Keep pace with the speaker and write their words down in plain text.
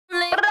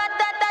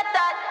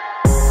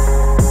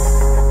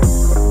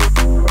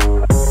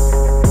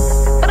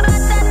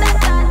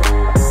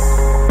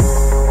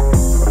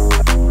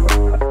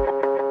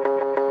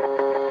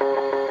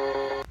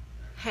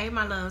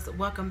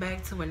welcome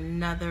back to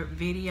another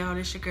video.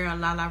 This your girl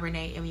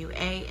lacararenee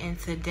MUA, and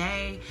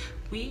today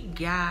we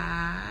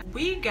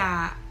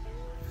got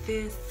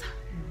this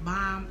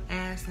bomb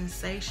ass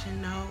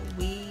sensational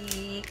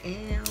wig.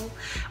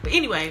 But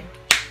anyway,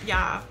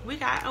 y'all, we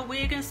got a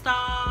wig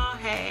install.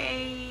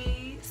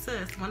 Hey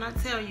sis, when I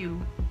tell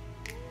you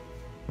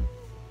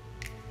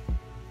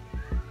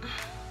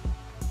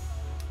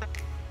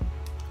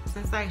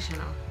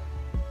sensational,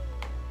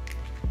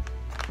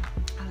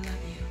 I love you.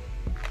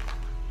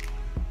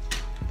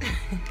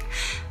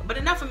 But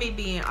enough of me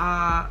being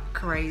all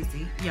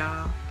crazy,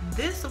 y'all.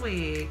 This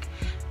wig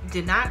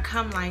did not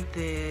come like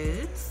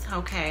this,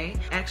 okay?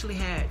 Actually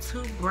had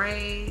two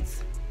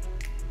braids.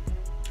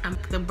 I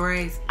took the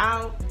braids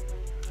out,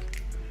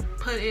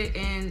 put it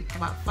in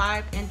about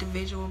 5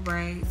 individual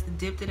braids,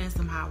 dipped it in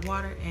some hot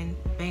water, and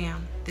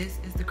bam, this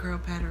is the curl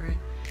pattern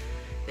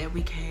that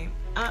we came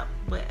up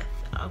with,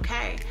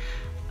 okay?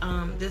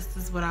 This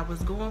is what I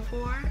was going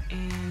for,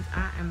 and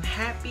I am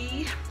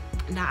happy.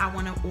 Now I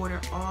want to order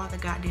all the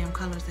goddamn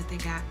colors that they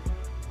got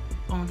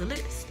on the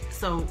list.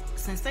 So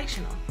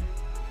Sensational,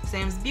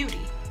 Sam's Beauty,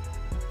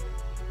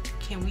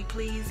 can we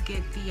please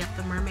get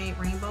the mermaid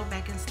rainbow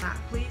back in stock,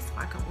 please, so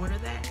I can order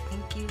that?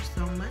 Thank you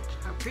so much,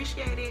 I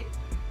appreciate it.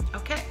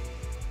 Okay,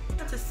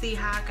 to see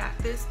how I got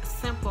this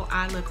simple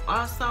eye look.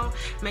 Also,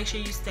 make sure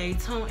you stay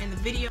tuned in the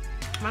video.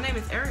 My name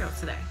is Ariel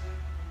today.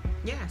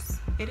 Yes,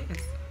 it is.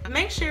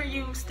 Make sure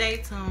you stay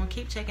tuned,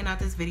 keep checking out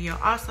this video.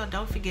 Also,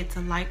 don't forget to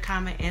like,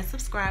 comment, and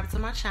subscribe to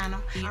my channel.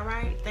 All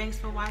right, thanks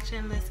for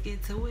watching. Let's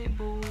get to it,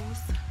 boos.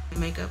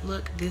 Makeup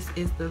look, this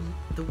is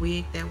the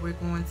wig that we're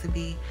going to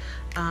be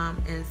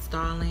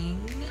installing,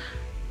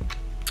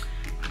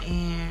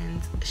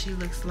 and she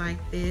looks like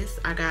this.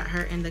 I got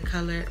her in the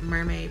color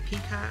Mermaid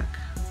Peacock.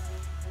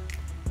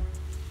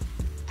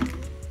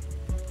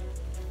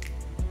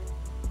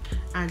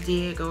 I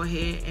did go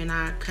ahead and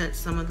I cut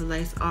some of the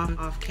lace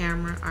off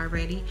camera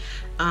already.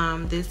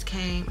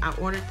 I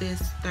ordered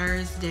this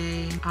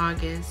Thursday,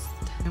 August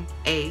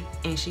 8th,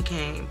 and she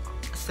came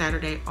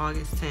Saturday,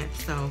 August 10th.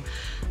 So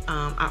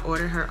I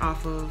ordered her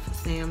off of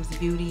Sam's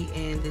Beauty,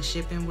 and the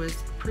shipping was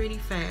pretty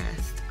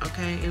fast,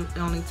 okay? It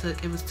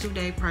was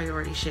 2-day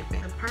priority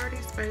shipping. The party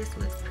space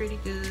looks pretty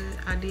good.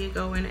 I did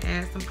go in and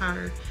add some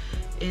powder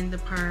in the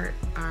part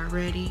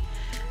already.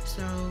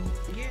 So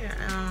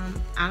yeah,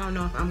 I don't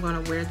know if I'm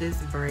gonna wear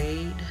this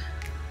braid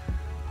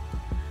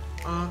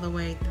all the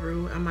way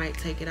through. I might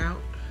take it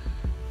out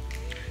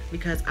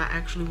because I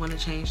actually want to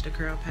change the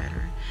curl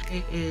pattern.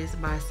 It is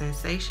by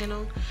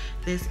Sensational.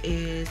 This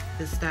is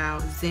the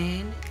style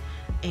Zen,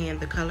 and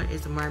the color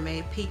is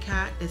Mermaid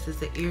Peacock. This is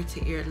the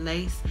ear-to-ear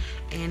lace,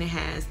 and it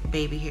has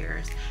baby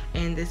hairs.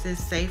 And this is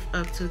safe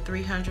up to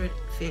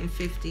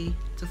 350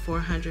 to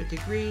 400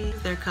 degrees.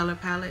 Their color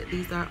palette,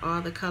 these are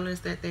all the colors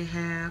that they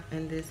have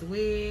in this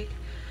wig.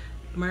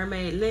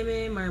 Mermaid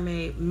Lemon,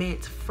 Mermaid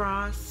Mint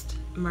Frost,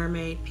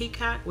 Mermaid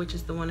Peacock, which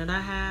is the one that I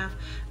have,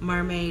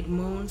 Mermaid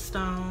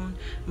Moonstone,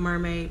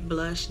 Mermaid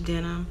Blush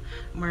Denim,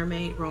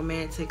 Mermaid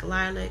Romantic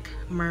Lilac,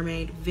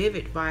 Mermaid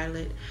Vivid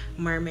Violet,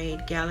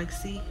 Mermaid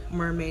Galaxy,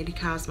 Mermaid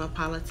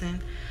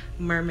Cosmopolitan,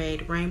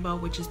 Mermaid Rainbow,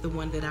 which is the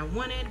one that I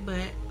wanted,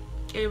 but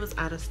it was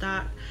out of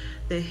stock.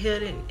 The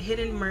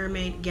Hidden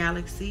Mermaid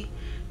Galaxy,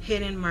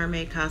 Hidden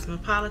Mermaid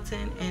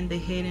Cosmopolitan, and the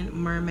Hidden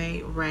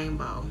Mermaid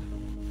Rainbow.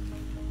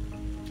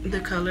 The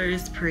color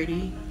is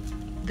pretty.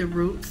 The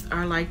roots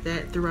are like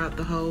that throughout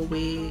the whole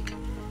wig.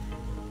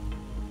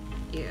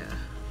 Yeah.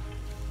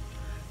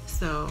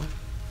 So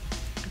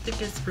I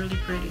think it's really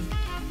pretty.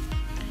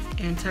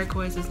 And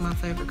turquoise is my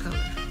favorite color.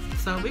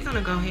 So we're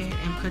gonna go ahead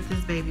and put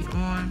this baby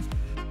on.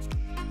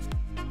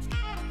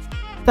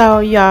 So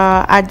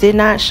y'all, I did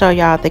not show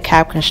y'all the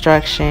cap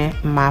construction.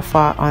 My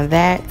fault on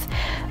that.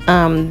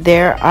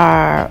 There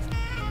are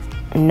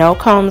no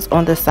combs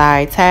on the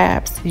side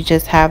tabs. You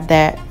just have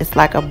that, it's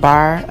like a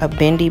bar, a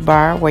bendy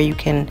bar, where you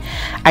can,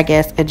 I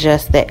guess,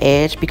 adjust the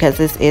edge, because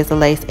this is a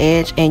lace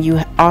edge. And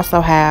you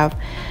also have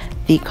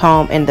the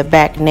comb in the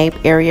back nape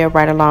area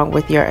right along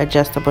with your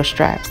adjustable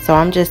straps. So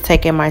I'm just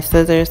taking my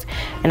scissors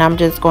and I'm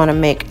just going to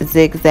make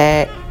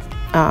zigzag,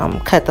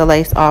 cut the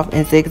lace off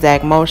in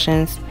zigzag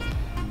motions,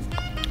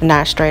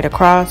 not straight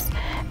across.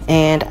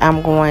 And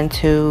I'm going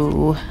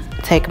to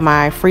take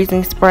my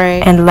freezing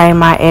spray and lay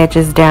my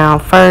edges down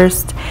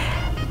first.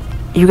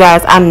 You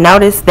guys, I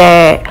noticed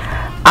that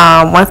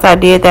once I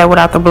did that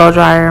without the blow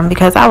dryer,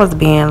 because I was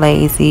being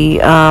lazy,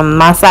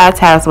 my side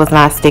tabs was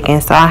not sticking,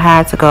 so I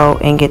had to go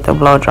and get the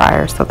blow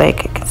dryer so they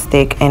can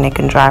stick and it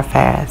can dry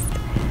fast.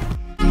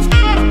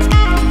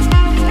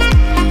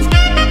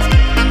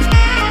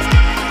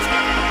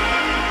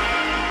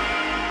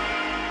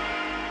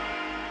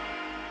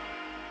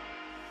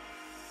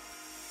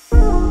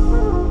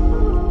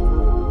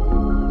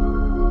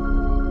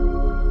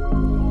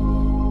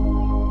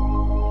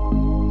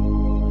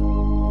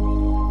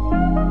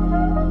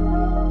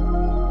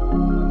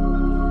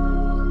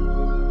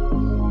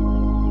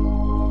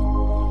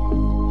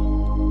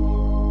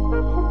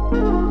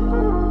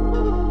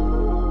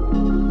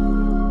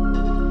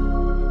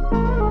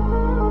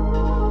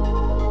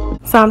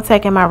 So I'm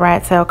taking my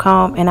rat tail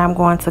comb and I'm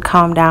going to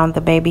comb down the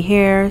baby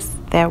hairs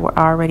that were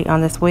already on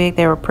this wig.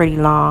 They were pretty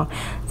long,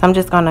 so I'm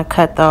just going to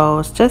cut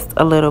those just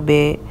a little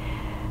bit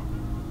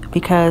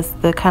because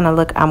the kind of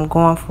look I'm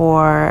going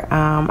for,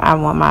 I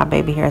want my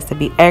baby hairs to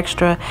be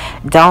extra.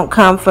 Don't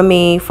come for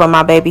me for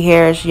my baby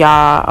hairs,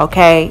 y'all,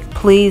 okay?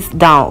 Please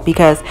don't,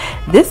 because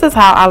this is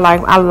how I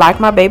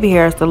like my baby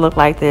hairs to look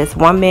like this.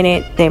 1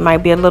 minute they might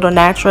be a little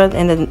natural,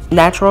 and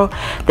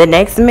the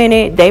next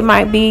minute they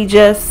might be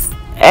just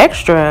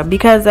extra,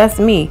 because that's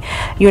me,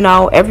 you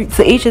know.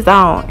 To each his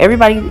own.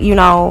 Everybody, you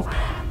know,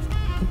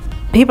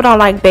 people don't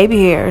like baby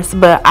hairs,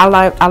 but I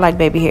like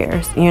baby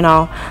hairs, you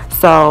know.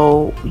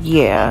 So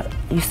yeah,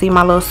 you see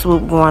my little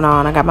swoop going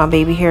on. I got my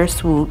baby hair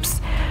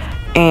swoops,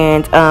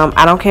 and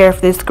I don't care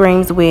if this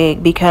screams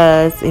wig,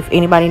 because if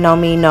anybody know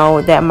me,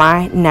 know that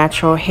my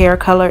natural hair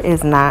color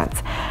is not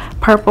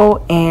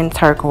purple and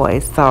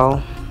turquoise.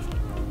 So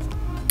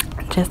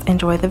just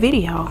enjoy the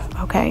video,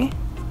 okay?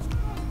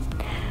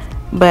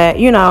 But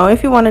you know,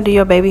 if you want to do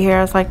your baby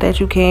hairs like that,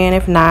 you can.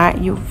 If not,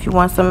 if you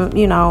want some,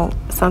 you know,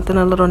 something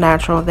a little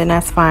natural, then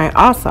that's fine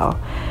also.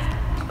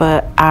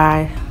 But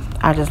I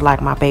just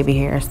like my baby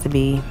hairs to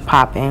be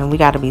popping. We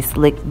got to be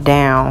slicked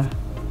down,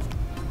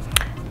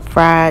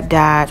 fried,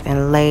 dyed,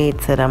 and laid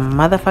to the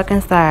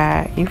motherfucking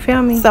side. You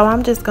feel me? So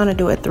I'm just gonna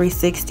do a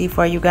 360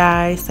 for you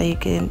guys so you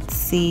can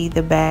see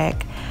the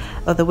back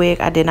of the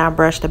wig. I did not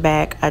brush the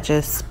back. I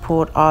just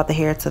pulled all the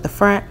hair to the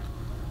front,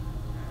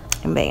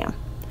 and bam.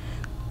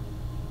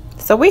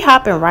 So we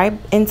hopping right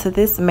into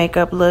this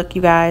makeup look,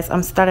 you guys.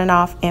 I'm starting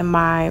off in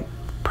my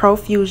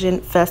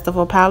Profusion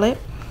Festival palette,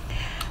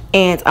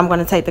 and I'm going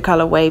to take the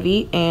color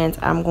Wavy, and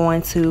I'm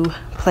going to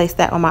place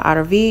that on my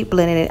outer V,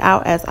 blending it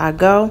out as I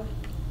go.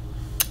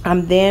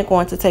 I'm then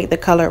going to take the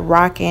color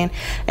Rockin'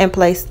 and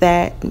place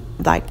that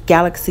like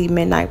Galaxy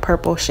Midnight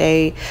Purple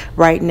shade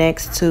right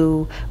next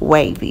to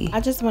Wavy. I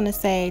just want to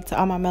say to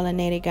all my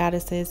melanated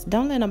goddesses,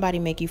 don't let nobody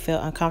make you feel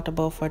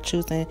uncomfortable for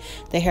choosing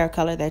the hair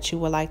color that you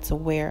would like to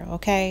wear,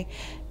 okay?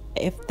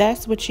 If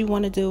that's what you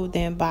want to do,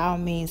 then by all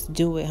means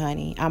do it,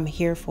 honey. I'm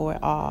here for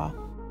it all.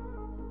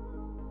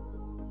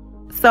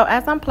 So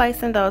as I'm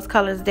placing those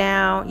colors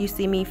down, you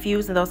see me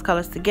fusing those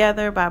colors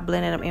together by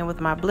blending them in with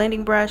my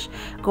blending brush,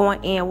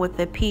 going in with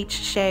the peach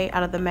shade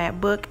out of the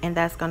matte book, and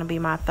that's going to be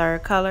my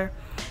third color.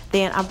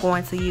 Then I'm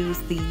going to use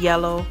the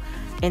yellow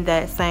in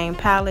that same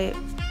palette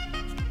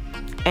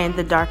and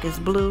the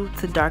darkest blue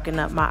to darken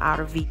up my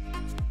outer V.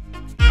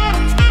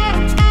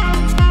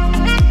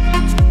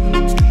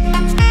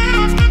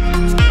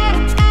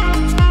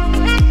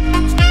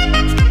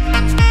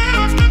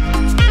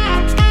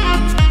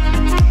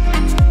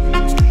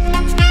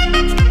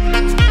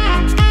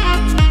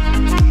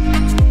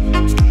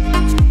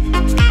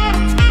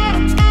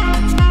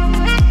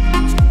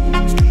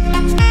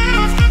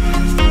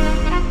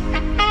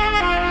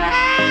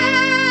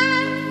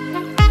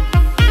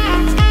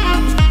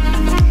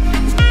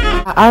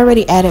 I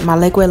already added my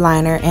liquid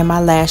liner and my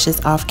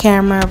lashes off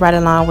camera right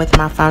along with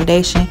my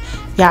foundation.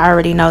 Y'all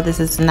already know this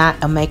is not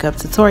a makeup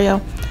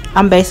tutorial.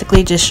 I'm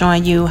basically just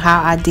showing you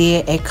how I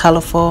did a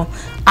colorful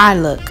eye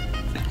look.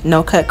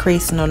 No cut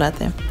crease, no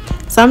nothing.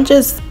 So I'm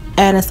just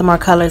adding some more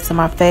color to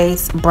my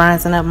face,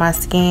 bronzing up my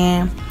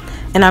skin.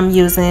 And I'm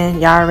using,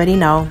 y'all already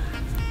know,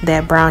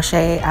 that brown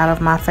shade out of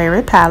my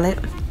favorite palette.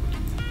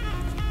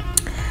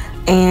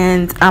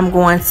 And I'm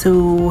going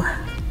to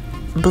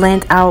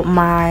blend out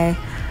my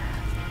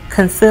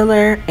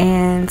concealer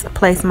and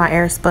place my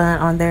Airspun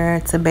on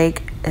there to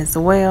bake as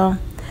well.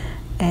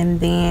 And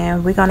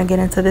then we're gonna get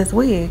into this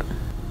wig.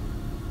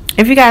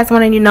 If you guys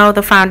want to know,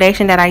 the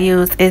foundation that I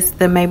use is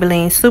the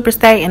Maybelline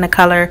Superstay in the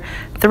color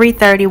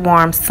 330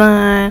 Warm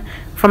Sun.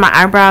 For my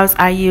eyebrows,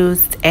 I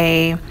used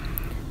a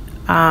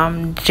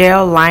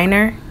gel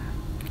liner,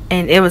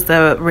 and it was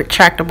a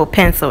retractable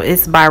pencil.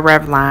 It's by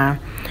Revlon.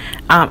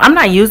 I'm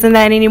not using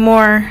that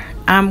anymore.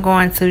 I'm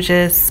going to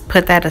just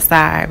put that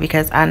aside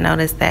because I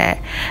noticed that,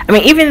 I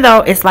mean, even though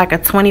it's like a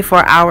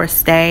 24-hour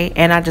stay,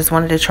 and I just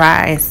wanted to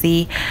try and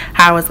see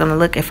how it's going to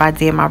look if I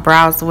did my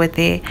brows with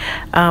it.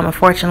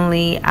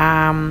 Unfortunately,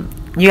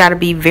 you got to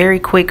be very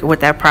quick with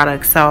that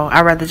product, so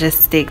I'd rather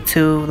just stick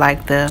to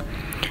like the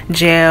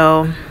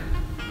gel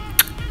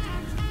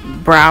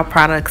brow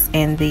products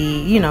in the,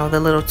 you know, the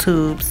little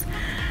tubes.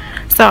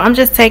 So I'm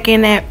just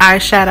taking that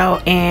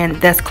eyeshadow and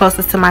that's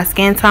closest to my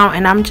skin tone,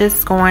 and I'm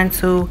just going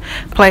to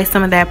place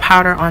some of that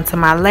powder onto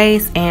my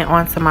lace and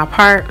onto my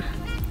part.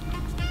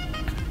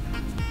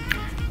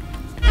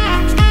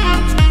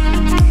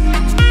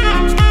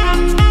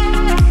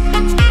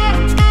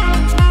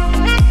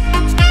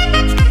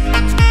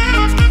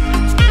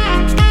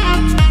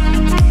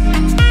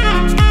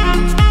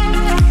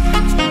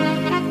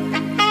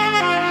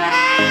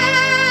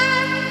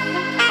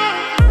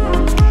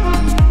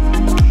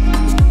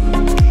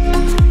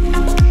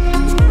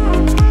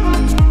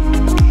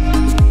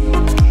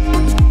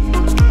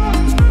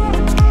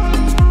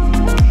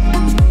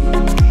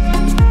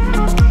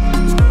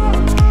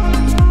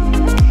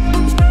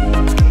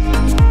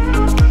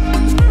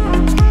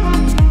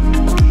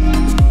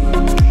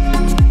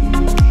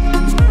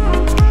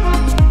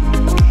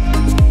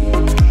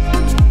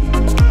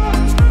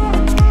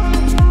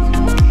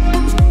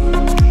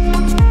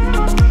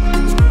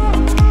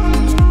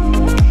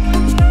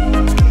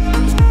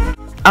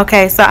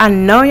 Okay, so I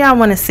know y'all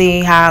want to see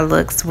how it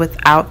looks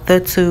without the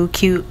two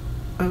cute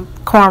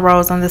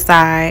cornrows on the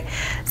side,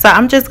 so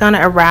I'm just gonna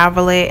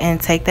unravel it and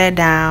take that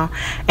down.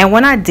 And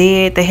when I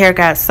did, the hair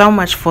got so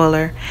much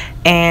fuller,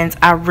 and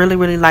I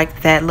really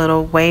liked that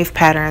little wave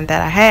pattern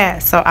that I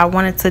had, so I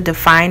wanted to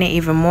define it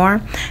even more.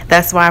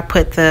 That's why I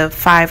put the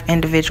 5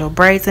 individual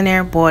braids in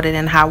there, boiled it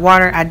in hot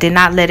water. I did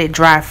not let it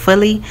dry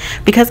fully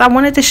because I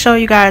wanted to show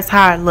you guys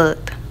how it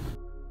looked.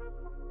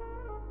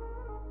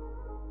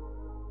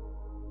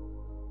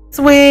 This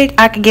wig,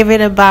 I could give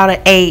it about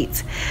an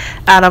 8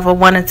 out of a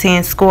 1 to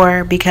 10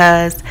 score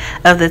because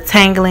of the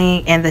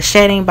tangling and the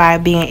shedding by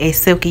being a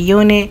silky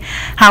unit.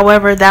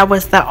 However, that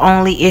was the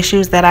only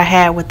issues that I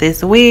had with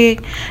this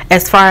wig.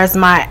 As far as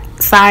my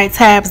side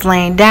tabs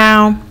laying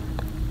down,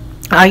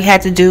 all you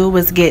had to do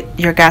was get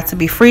your Got To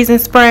Be freezing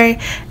spray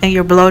and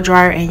your blow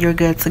dryer, and you're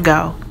good to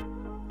go.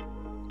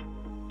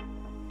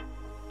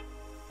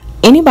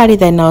 Anybody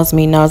that knows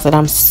me knows that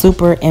I'm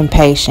super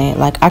impatient.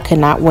 Like, I could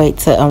not wait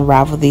to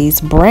unravel these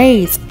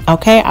braids.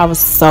 Okay, I was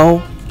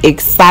so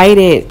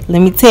excited. Let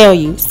me tell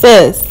you,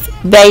 sis,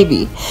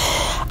 baby,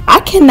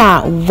 I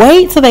cannot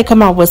wait till they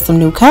come out with some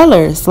new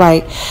colors.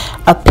 Like,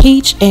 a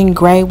peach and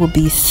gray would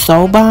be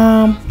so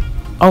bomb.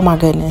 Oh my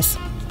goodness,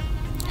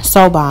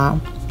 so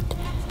bomb.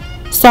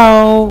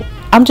 So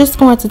I'm just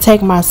going to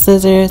take my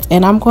scissors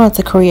and I'm going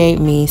to create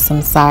me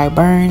some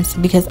sideburns,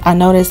 because I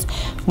noticed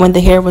when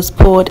the hair was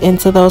pulled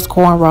into those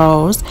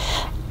cornrows,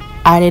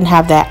 I didn't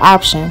have that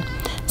option.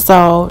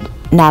 So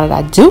now that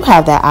I do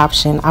have that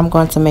option, I'm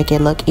going to make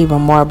it look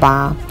even more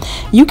bomb.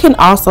 You can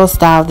also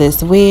style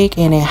this wig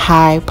in a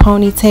high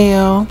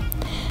ponytail,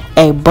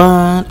 a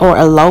bun, or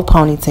a low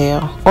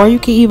ponytail, or you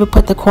can even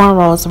put the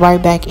cornrows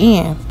right back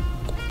in.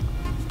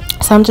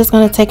 So I'm just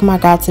going to take my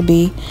Got To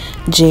Be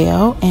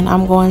gel and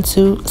I'm going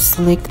to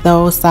slick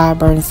those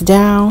sideburns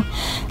down.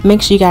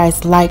 Make sure you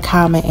guys like,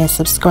 comment, and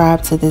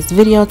subscribe to this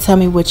video. Tell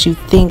me what you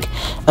think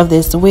of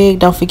this wig.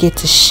 Don't forget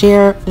to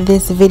share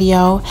this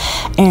video.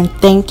 And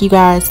thank you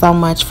guys so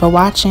much for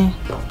watching.